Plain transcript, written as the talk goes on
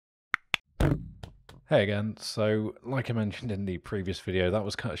Hey again. So, like I mentioned in the previous video, that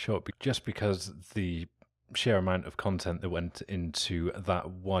was cut short just because the sheer amount of content that went into that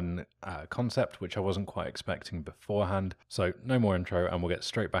one concept, which I wasn't quite expecting beforehand. So, no more intro, and we'll get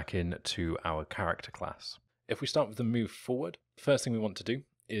straight back into our character class. If we start with the move forward, first thing we want to do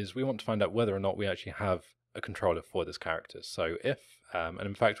is we want to find out whether or not we actually have a controller for this character. So, if, and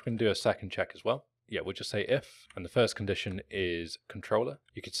in fact, we can do a second check as well. Yeah, we'll just say if, and the first condition is controller.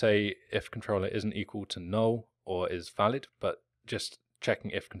 You could say if controller isn't equal to null or is valid, but just checking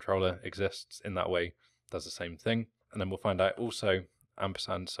if controller exists in that way does the same thing. And then we'll find out also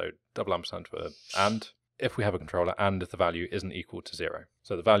ampersand, so double ampersand for and, if we have a controller and the value isn't equal to 0.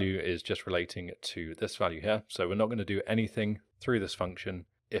 So the value is just relating to this value here. So we're not going to do anything through this function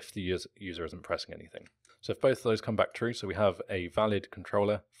if the user isn't pressing anything. So if both of those come back true, so we have a valid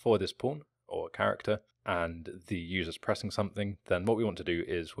controller for this pawn or character, and the user's pressing something, then what we want to do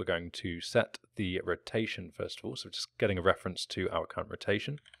is we're going to set the rotation first of all. So just getting a reference to our current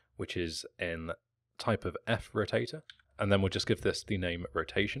rotation, which is in type of F rotator. And then we'll just give this the name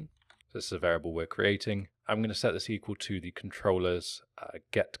rotation. So this is a variable we're creating. I'm going to set this equal to the controller's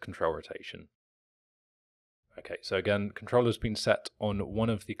get control rotation. Okay, so again, controller's been set on one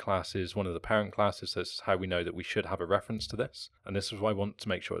of the classes, one of the parent classes, so this is how we know that we should have a reference to this. And this is why I want to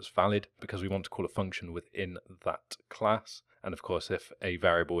make sure it's valid, because we want to call a function within that class. And of course, if a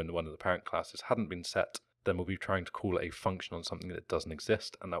variable in one of the parent classes hadn't been set, then we'll be trying to call a function on something that doesn't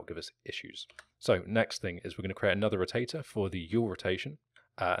exist, and that will give us issues. So next thing is we're going to create another rotator for the Yule rotation.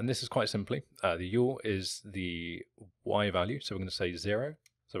 And this is quite simply, the Yule is the Y value, so we're going to say 0.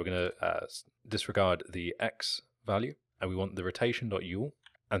 So we're going to disregard the X value, and we want the rotation.Yule,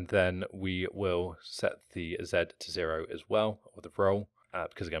 and then we will set the Z to 0 as well, or the roll,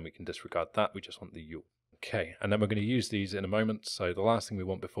 because again, we can disregard that, we just want the Yule. Okay, and then we're going to use these in a moment. So the last thing we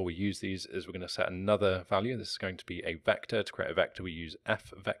want before we use these is we're going to set another value. This is going to be a vector. To create a vector, we use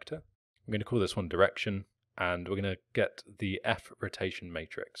F vector. I'm going to call this one direction, and we're going to get the F rotation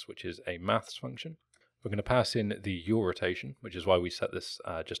matrix, which is a maths function. We're going to pass in the Yule rotation, which is why we set this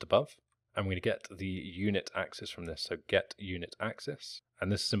just above. And we're going to get the unit axis from this, so get unit axis.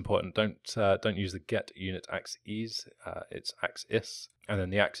 And this is important, don't use the get unit axes, it's axis. And then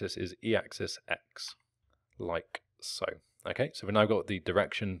the axis is e-axis x, like so. Okay, so we've now got the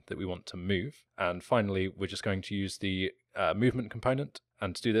direction that we want to move. And finally, we're just going to use the movement component.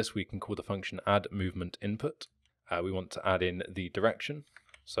 And to do this, we can call the function add movement input. We want to add in the direction,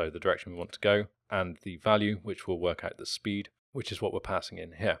 so the direction we want to go, and the value, which will work out the speed, which is what we're passing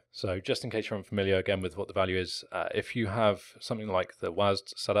in here. So just in case you're unfamiliar again with what the value is, if you have something like the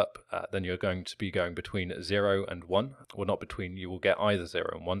WASD set up, then you're going to be going between 0 and 1, or not between, you will get either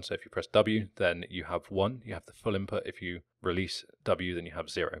 0 and 1. So if you press W, then you have 1, you have the full input. If you release W, then you have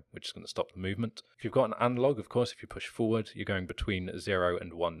 0, which is going to stop the movement. If you've got an analog, of course, if you push forward, you're going between 0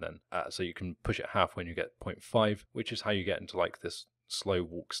 and 1 then. So you can push it half when you get 0.5, which is how you get into like this slow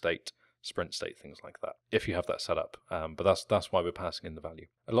walk state, sprint state, things like that, if you have that set up. But that's why we're passing in the value.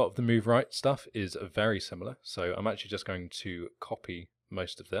 A lot of the move right stuff is very similar, so I'm actually just going to copy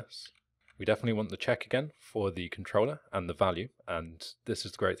most of this. We definitely want the check again for the controller and the value, and this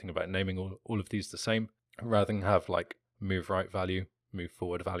is the great thing about naming all of these the same. Rather than have like move right value, move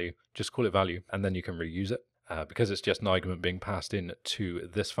forward value, just call it value, and then you can reuse it. Because it's just an argument being passed in to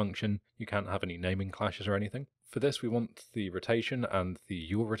this function, you can't have any naming clashes or anything. For this, we want the rotation and the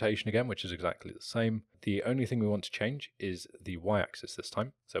Yule rotation again, which is exactly the same. The only thing we want to change is the y-axis this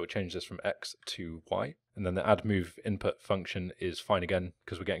time. So we'll change this from x to y. And then the add move input function is fine again,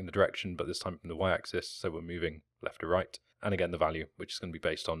 because we're getting the direction, but this time from the y-axis, so we're moving left to right. And again, the value, which is going to be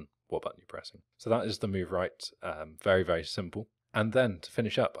based on what button you're pressing. So that is the move right. Very, very simple. And then to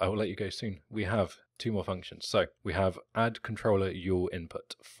finish up, I will let you go soon. We have two more functions. So we have add controller Yule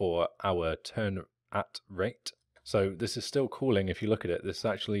input for our turn at rate. So this is still calling, if you look at it, this is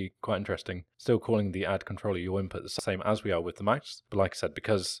actually quite interesting, still calling the add controller Yule input the same as we are with the mouse. But like I said,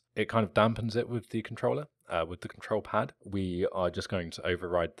 because it kind of dampens it with the controller, with the control pad, we are just going to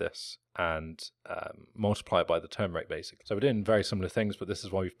override this and multiply it by the turn rate basically. So we're doing very similar things, but this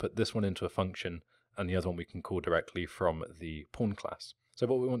is why we've put this one into a function, and the other one we can call directly from the pawn class. So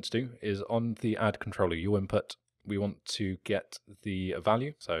what we want to do is on the add controller Yule input, we want to get the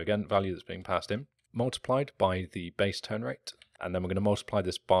value. So again, value that's being passed in, multiplied by the base turn rate. And then we're going to multiply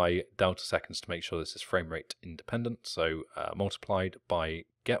this by delta seconds to make sure this is frame rate independent. So multiplied by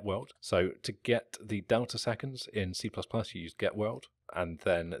get world. So to get the delta seconds in C++, you use get world. and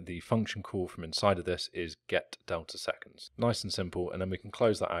then the function call from inside of this is get delta seconds. Nice and simple, and then we can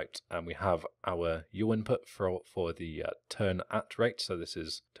close that out, and we have our U input for the turn at rate, so this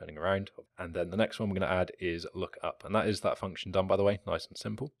is turning around. And then the next one we're going to add is look up, and that is that function done, by the way, nice and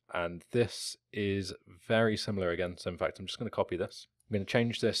simple. And this is very similar again, so in fact I'm just going to copy this. I'm going to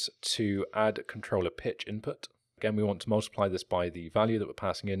change this to add controller pitch input. Again, we want to multiply this by the value that we're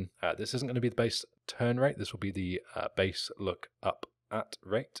passing in. This isn't going to be the base turn rate, this will be the base look up at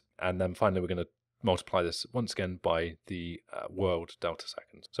rate. And then finally we're going to multiply this once again by the world delta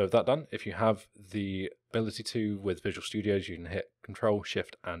seconds. So with that done, if you have the ability to with Visual Studios, you can hit Control,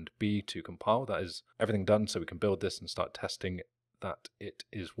 Shift and B to compile. That is everything done, so we can build this and start testing that it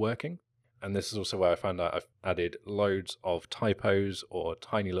is working. And this is also where I found out I've added loads of typos or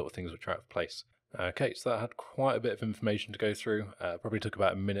tiny little things which are out of place. Okay, so that had quite a bit of information to go through. Probably took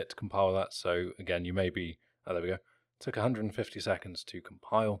about a minute to compile that. So again, you may be, oh, there we go. Took 150 seconds to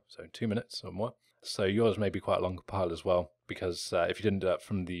compile, so 2 minutes or more. So yours may be quite a long compile as well, because if you didn't do that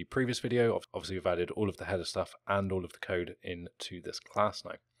from the previous video, obviously we've added all of the header stuff and all of the code into this class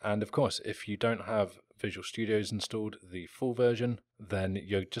now. And of course, if you don't have Visual Studios installed, the full version, then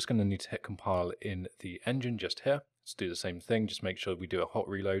you're just going to need to hit compile in the engine just here. Let's do the same thing, just make sure we do a hot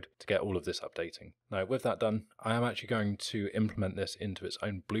reload to get all of this updating. Now with that done, I am actually going to implement this into its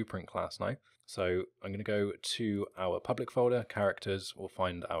own blueprint class now. So I'm going to go to our public folder, characters, we'll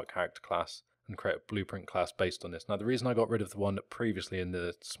find our character class and create a blueprint class based on this. Now the reason I got rid of the one previously in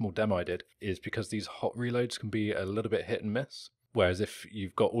the small demo I did is because these hot reloads can be a little bit hit and miss. Whereas if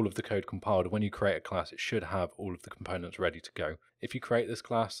you've got all of the code compiled, when you create a class, it should have all of the components ready to go. If you create this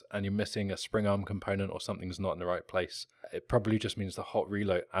class and you're missing a spring arm component or something's not in the right place, it probably just means the hot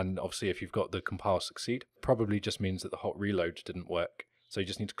reload, and obviously if you've got the compile succeed, probably just means that the hot reload didn't work. So you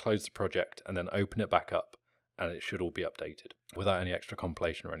just need to close the project and then open it back up, and it should all be updated without any extra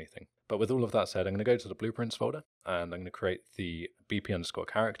compilation or anything. But with all of that said, I'm going to go to the blueprints folder and I'm going to create the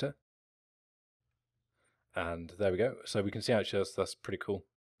BP_character. And there we go. So we can see actually that's pretty cool.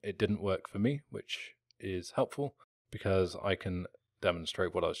 It didn't work for me, which is helpful because I can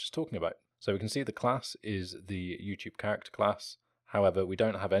demonstrate what I was just talking about. So we can see the class is the YouTube character class. However, we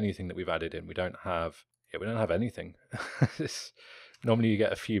don't have anything that we've added in. We don't have anything. Normally you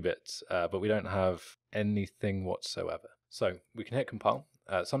get a few bits, but we don't have anything whatsoever. So we can hit compile.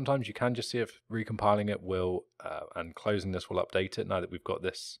 Sometimes you can just see if recompiling it will and closing this will update it now that we've got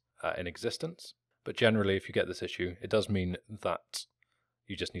this in existence. But generally, if you get this issue, it does mean that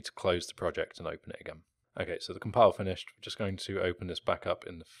you just need to close the project and open it again. Okay, so the compile finished. We're just going to open this back up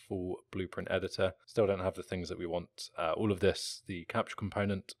in the full blueprint editor. Still don't have the things that we want. All of this, the capture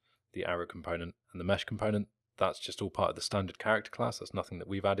component, the arrow component, and the mesh component, that's just all part of the standard character class. That's nothing that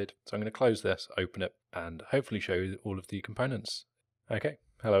we've added. So I'm going to close this, open it, and hopefully show you all of the components. Okay,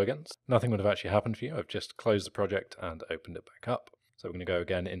 hello again. Nothing would have actually happened for you. I've just closed the project and opened it back up. So we're going to go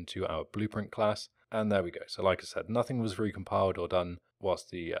again into our blueprint class, and there we go. So like I said, nothing was recompiled or done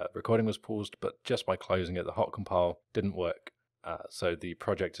whilst the recording was paused, but just by closing it, the hot compile didn't work. So the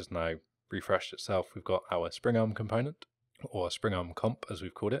project has now refreshed itself. We've got our spring arm component, or spring arm comp as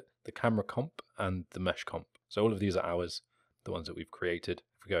we've called it, the camera comp, and the mesh comp. So all of these are ours, the ones that we've created.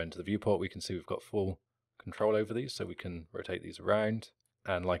 If we go into the viewport, we can see we've got full control over these, so we can rotate these around.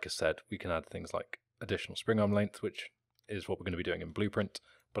 And like I said, we can add things like additional spring arm length, which is what we're going to be doing in Blueprint,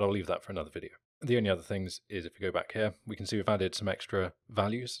 but I'll leave that for another video. The only other things is if we go back here, we can see we've added some extra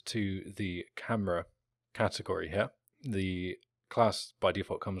values to the camera category here. The class by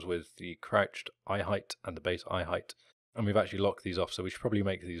default comes with the crouched eye height and the base eye height, and we've actually locked these off, so we should probably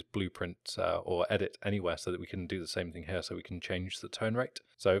make these blueprints or edit anywhere so that we can do the same thing here, so we can change the turn rate.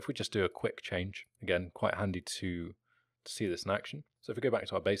 So if we just do a quick change, again, quite handy to see this in action. So if we go back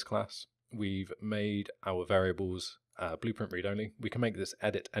to our base class, we've made our variables blueprint read only. We can make this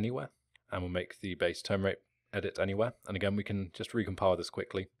edit anywhere, and we'll make the base turn rate edit anywhere. And again, we can just recompile this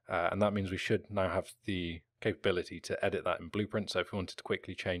quickly, and that means we should now have the capability to edit that in Blueprint. So if we wanted to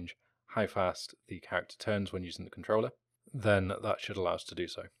quickly change how fast the character turns when using the controller, then that should allow us to do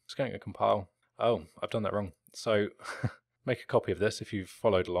so. Just going to compile. Oh, I've done that wrong. So make a copy of this if you've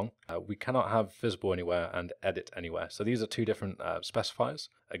followed along. We cannot have visible anywhere and edit anywhere. So these are two different specifiers.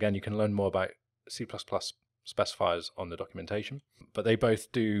 Again, you can learn more about C++ specifiers on the documentation, but they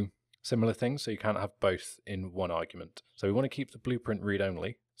both do similar things, so you can't have both in one argument. So we want to keep the blueprint read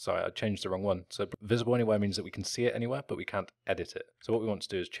only. Sorry, I changed the wrong one. So visible anywhere means that we can see it anywhere, but we can't edit it. So what we want to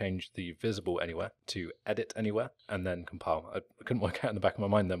do is change the visible anywhere to edit anywhere and then compile. I couldn't work out in the back of my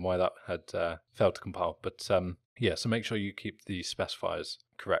mind then why that had failed to compile. But yeah, so make sure you keep the specifiers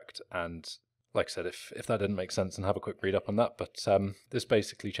correct, and Like I said, if that didn't make sense, then have a quick read up on that. But this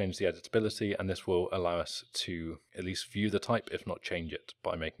basically changed the editability, and this will allow us to at least view the type, if not change it,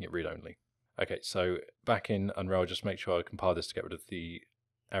 by making it read-only. Okay, so back in Unreal, just make sure I compile this to get rid of the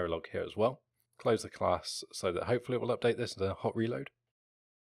error log here as well. Close the class so that hopefully it will update this in a hot reload.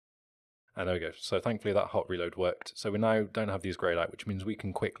 And there we go. So thankfully that hot reload worked. So we now don't have these grayed out, which means we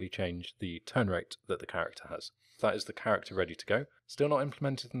can quickly change the turn rate that the character has. That is the character ready to go. Still not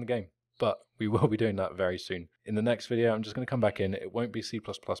implemented in the game, but we will be doing that very soon. In the next video, I'm just going to come back in. It won't be C++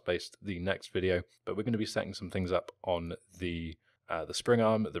 based the next video, but we're going to be setting some things up on the spring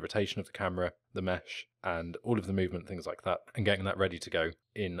arm, the rotation of the camera, the mesh, and all of the movement, things like that, and getting that ready to go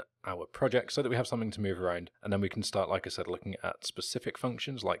in our project so that we have something to move around. And then we can start, like I said, looking at specific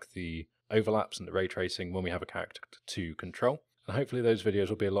functions like the overlaps and the ray tracing when we have a character to control. And hopefully those videos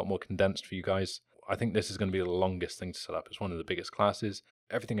will be a lot more condensed for you guys. I think this is going to be the longest thing to set up. It's one of the biggest classes.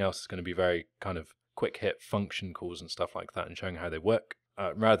 Everything else is going to be very kind of quick hit function calls and stuff like that and showing how they work,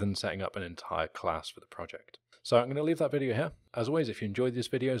 rather than setting up an entire class for the project. So I'm going to leave that video here. As always, if you enjoyed these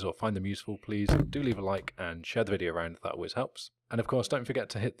videos or find them useful, please do leave a like and share the video around. That always helps. And of course, don't forget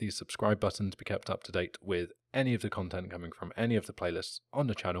to hit the subscribe button to be kept up to date with any of the content coming from any of the playlists on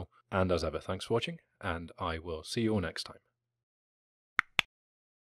the channel. And as ever, thanks for watching, and I will see you all next time.